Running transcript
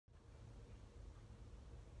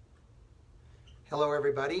Hello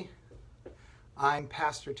everybody, I'm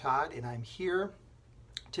Pastor Todd and I'm here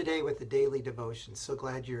today with the daily devotion. So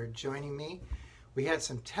glad you're joining me. We had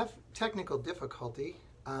some technical difficulty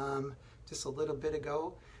just a little bit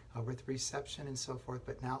ago with reception and so forth,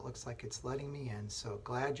 but now it looks like it's letting me in. So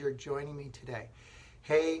glad you're joining me today.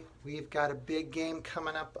 Hey, we've got a big game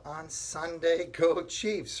coming up on Sunday. Go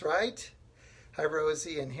Chiefs, right? Hi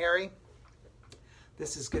Rosie and Harry.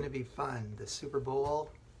 This is going to be fun. The Super Bowl.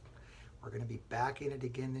 We're going to be back in it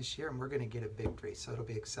again this year, and we're going to get a victory, so it'll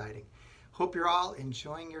be exciting. Hope you're all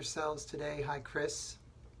enjoying yourselves today. Hi, Chris.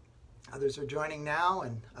 Others are joining now,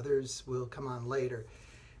 and others will come on later.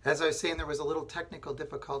 As I was saying, there was a little technical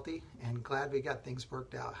difficulty, and glad we got things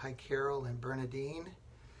worked out. Hi, Carol and Bernadine.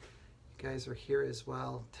 You guys are here as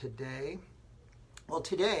well today.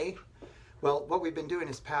 Well, what we've been doing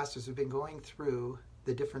as pastors, we've been going through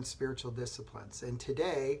the different spiritual disciplines. And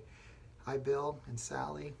today, hi, Bill and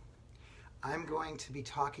Sally. I'm going to be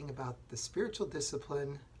talking about the spiritual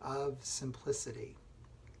discipline of simplicity.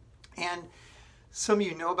 And some of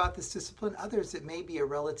you know about this discipline. Others, it may be a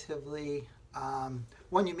relatively,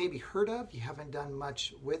 one you maybe heard of. You haven't done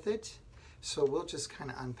much with it. So we'll just kind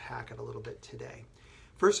of unpack it a little bit today.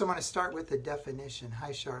 First, I want to start with the definition. Hi,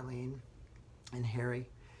 Charlene and Harry.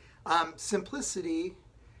 Simplicity,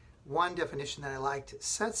 one definition that I liked,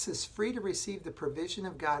 sets us free to receive the provision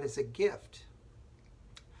of God as a gift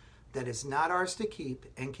that is not ours to keep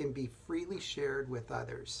and can be freely shared with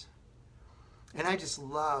others. And I just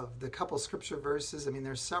love the couple scripture verses. I mean,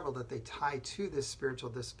 there's several that they tie to this spiritual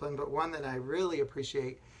discipline, but one that I really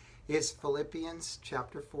appreciate is Philippians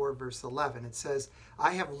chapter 4, verse 11. It says,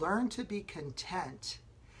 I have learned to be content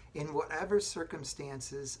in whatever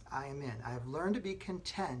circumstances I am in. I have learned to be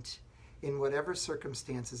content in whatever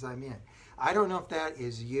circumstances I'm in. I don't know if that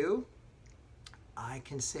is you. I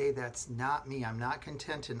can say that's not me. I'm not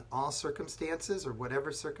content in all circumstances or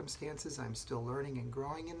whatever circumstances. I'm still learning and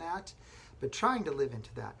growing in that, but trying to live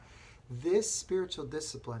into that. This spiritual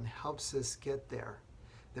discipline helps us get there,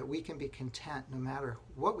 that we can be content no matter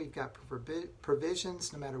what we've got,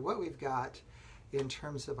 provisions, no matter what we've got in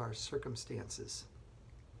terms of our circumstances.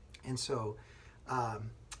 And so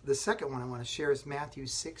the second one I want to share is Matthew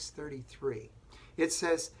 6:33. It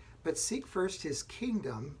says, but seek first his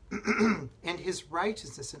kingdom and his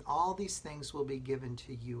righteousness, and all these things will be given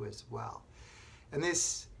to you as well. And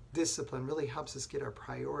this discipline really helps us get our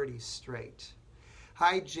priorities straight.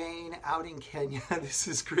 Hi, Jane, out in Kenya. This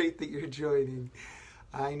is great that you're joining.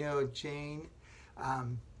 I know Jane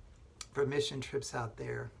from mission trips out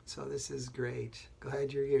there. So this is great.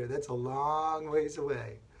 Glad you're here. That's a long ways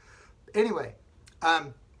away. Anyway,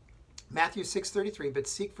 Matthew 6:33, but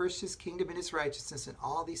seek first his kingdom and his righteousness, and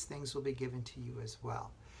all these things will be given to you as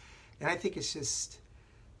well. And I think it's just,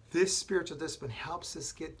 this spiritual discipline helps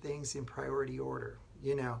us get things in priority order.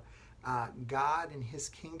 You know, God and his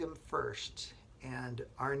kingdom first, and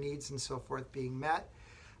our needs and so forth being met.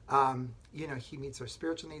 You know, he meets our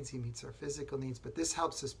spiritual needs, he meets our physical needs, but this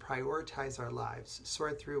helps us prioritize our lives,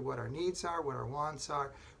 sort through what our needs are, what our wants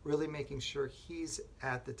are, really making sure he's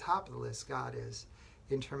at the top of the list, God is,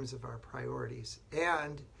 in terms of our priorities.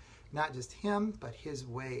 And not just him, but his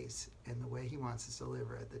ways and the way he wants us to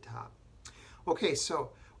live are at the top. Okay,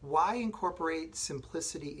 so why incorporate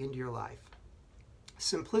simplicity into your life?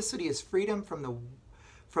 Simplicity is freedom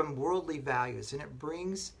from worldly values, and it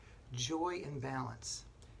brings joy and balance.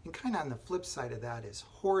 And kind of on the flip side of that is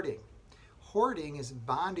hoarding. Hoarding is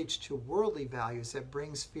bondage to worldly values that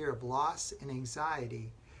brings fear of loss and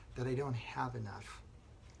anxiety that I don't have enough.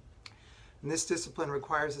 And this discipline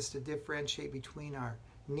requires us to differentiate between our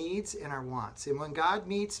needs and our wants. And when God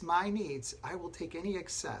meets my needs, I will take any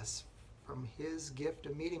excess from his gift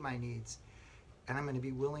of meeting my needs, and I'm going to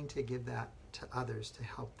be willing to give that to others to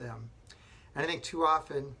help them. And I think too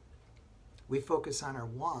often we focus on our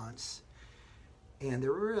wants, and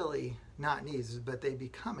they're really not needs, but they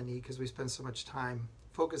become a need because we spend so much time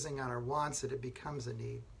focusing on our wants that it becomes a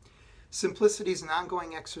need. Simplicity is an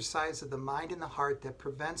ongoing exercise of the mind and the heart that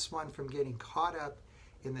prevents one from getting caught up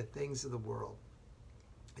in the things of the world.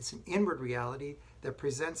 It's an inward reality that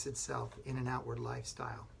presents itself in an outward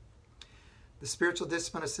lifestyle. The spiritual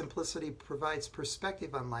discipline of simplicity provides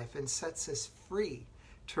perspective on life and sets us free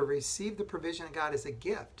to receive the provision of God as a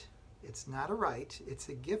gift. It's not a right, it's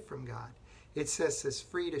a gift from God. It sets us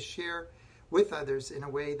free to share with others in a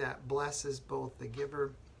way that blesses both the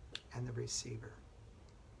giver and the receiver.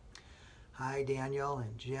 Hi, Daniel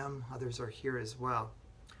and Jim. Others are here as well.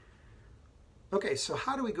 Okay, so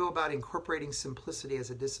how do we go about incorporating simplicity as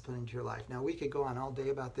a discipline into your life? Now, we could go on all day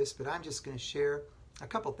about this, but I'm just going to share a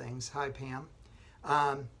couple things. Hi, Pam.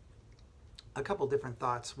 a couple different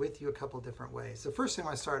thoughts with you, a couple different ways. The first thing I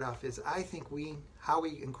want to start off is I think how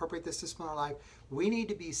we incorporate this discipline in our life, we need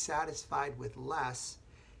to be satisfied with less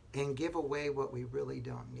and give away what we really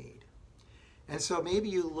don't need. And so maybe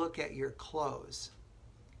you look at your clothes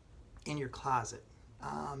in your closet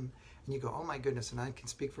and you go, oh my goodness, and I can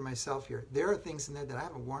speak for myself here. There are things in there that I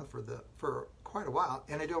haven't worn for quite a while,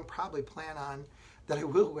 and I don't probably plan on that I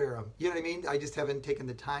will wear them. You know what I mean? I just haven't taken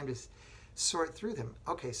the time to sort through them.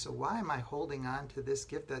 Okay, so why am I holding on to this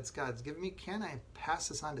gift that's God's given me? Can I pass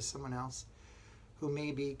this on to someone else who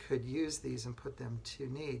maybe could use these and put them to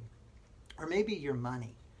need? Or maybe your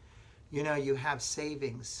money. You know, you have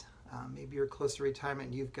savings. Maybe you're close to retirement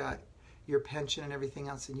and you've got your pension and everything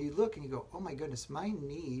else, and you look and you go, oh my goodness, my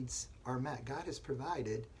needs are met. God has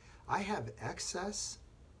provided. I have excess.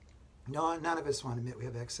 No, none of us want to admit we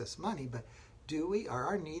have excess money, but do we? Are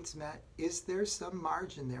our needs met? Is there some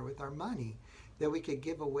margin there with our money that we could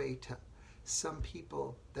give away to some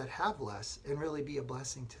people that have less and really be a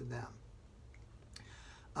blessing to them?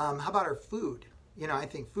 How about our food? You know, I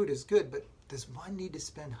think food is good, but does one need to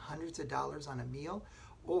spend hundreds of dollars on a meal?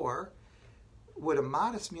 Or would a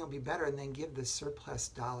modest meal be better and then give the surplus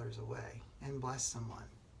dollars away and bless someone?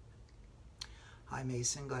 Hi,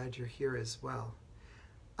 Mason. Glad you're here as well.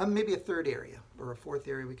 Maybe a third area or a fourth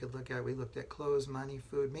area we could look at. We looked at clothes, money,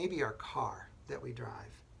 food, maybe our car that we drive.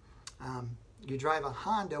 You drive a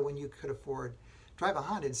Honda when you could afford drive a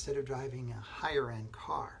Honda instead of driving a higher end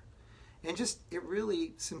car. And just, it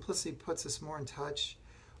really, simplicity puts us more in touch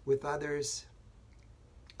with others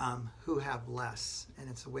who have less, and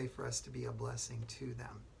it's a way for us to be a blessing to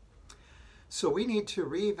them. So we need to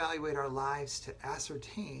reevaluate our lives to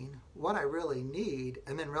ascertain what I really need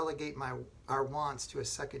and then relegate our wants to a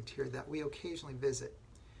second tier that we occasionally visit.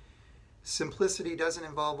 Simplicity doesn't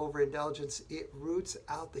involve overindulgence. It roots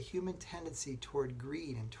out the human tendency toward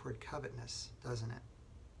greed and toward covetousness, doesn't it?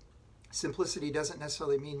 Simplicity doesn't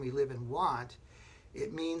necessarily mean we live in want.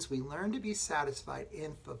 It means we learn to be satisfied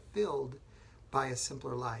and fulfilled by a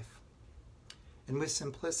simpler life. And with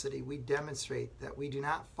simplicity, we demonstrate that we do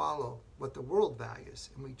not follow what the world values,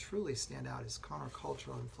 and we truly stand out as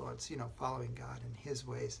countercultural influence, following God and His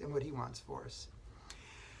ways and what He wants for us.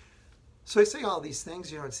 So I say all these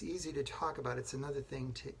things, it's easy to talk about. It's another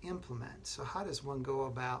thing to implement. So how does one go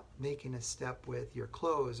about making a step with your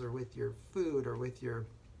clothes or with your food or with your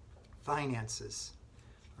finances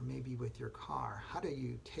or maybe with your car? How do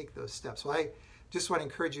you take those steps? Well, I just want to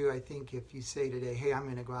encourage you, I think if you say today, hey, I'm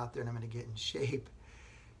going to go out there and I'm going to get in shape,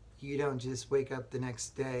 you don't just wake up the next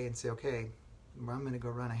day and say, okay, I'm going to go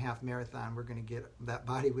run a half marathon. We're going to get that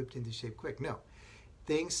body whipped into shape quick. No.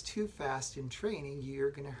 Things too fast in training,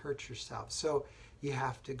 you're going to hurt yourself. So you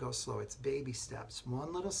have to go slow. It's baby steps,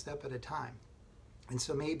 one little step at a time. And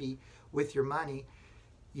so maybe with your money,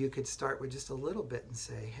 you could start with just a little bit and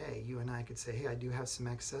say, hey, you and I could say, hey, I do have some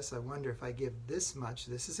excess. I wonder if I give this much.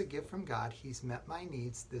 This is a gift from God. He's met my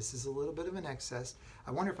needs. This is a little bit of an excess.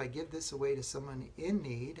 I wonder if I give this away to someone in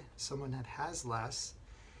need, someone that has less,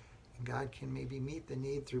 and God can maybe meet the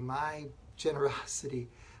need through my generosity.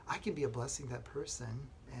 I can be a blessing to that person,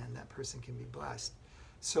 and that person can be blessed.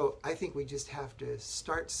 So I think we just have to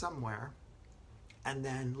start somewhere and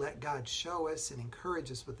then let God show us and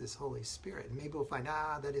encourage us with His Holy Spirit. And maybe we'll find,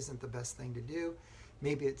 that isn't the best thing to do.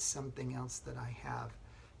 Maybe it's something else that I have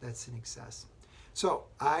that's in excess. So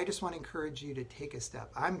I just want to encourage you to take a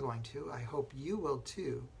step. I'm going to. I hope you will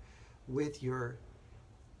too, with your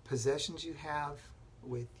possessions you have,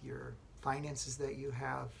 with your finances that you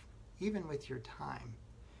have, even with your time.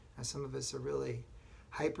 Now, some of us are really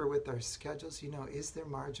hyper with our schedules. Is there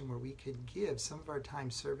margin where we could give some of our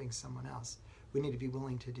time serving someone else? We need to be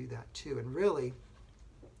willing to do that too and really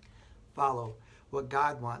follow what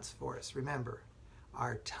God wants for us. Remember,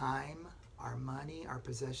 our time, our money, our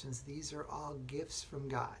possessions, these are all gifts from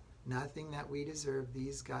God. Nothing that we deserve.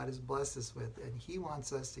 These God has blessed us with, and He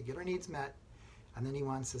wants us to get our needs met, and then He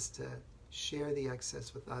wants us to share the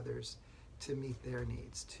excess with others to meet their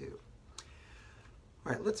needs too.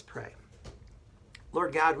 All right, let's pray.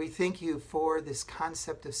 Lord God, we thank You for this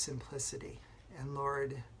concept of simplicity. And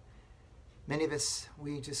Lord, many of us,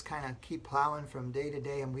 we just kind of keep plowing from day to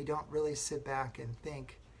day, and we don't really sit back and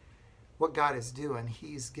think what God is doing.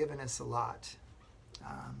 He's given us a lot.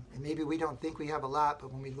 And maybe we don't think we have a lot,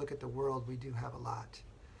 but when we look at the world, we do have a lot.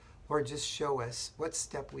 Lord, just show us what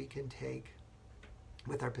step we can take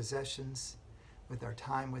with our possessions, with our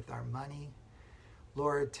time, with our money.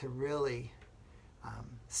 Lord, to really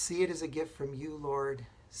see it as a gift from You, Lord.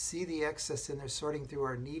 See the excess in there, sorting through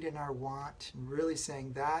our need and our want, and really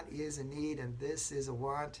saying that is a need and this is a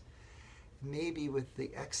want. Maybe with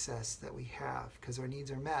the excess that we have, because our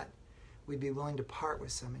needs are met, we'd be willing to part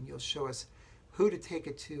with some, and you'll show us who to take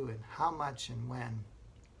it to and how much and when.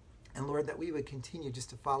 And Lord, that we would continue just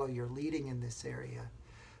to follow your leading in this area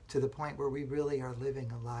to the point where we really are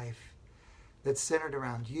living a life that's centered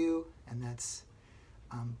around you, and that's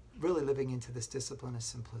really living into this discipline of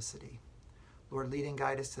simplicity. Lord, lead and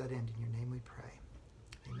guide us to that end. In your name we pray.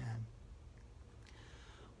 Amen.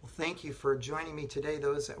 Well, thank you for joining me today,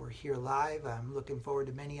 those that were here live. I'm looking forward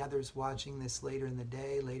to many others watching this later in the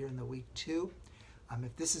day, later in the week too.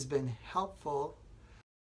 If this has been helpful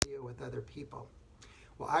with other people.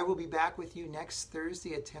 Well, I will be back with you next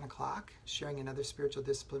Thursday at 10 o'clock, sharing another spiritual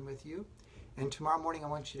discipline with you. And tomorrow morning, I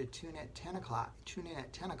want you to tune in at 10 o'clock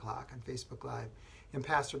on Facebook Live. And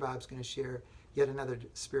Pastor Bob's going to share yet another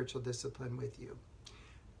spiritual discipline with you.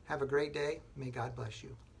 Have a great day. May God bless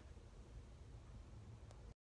you.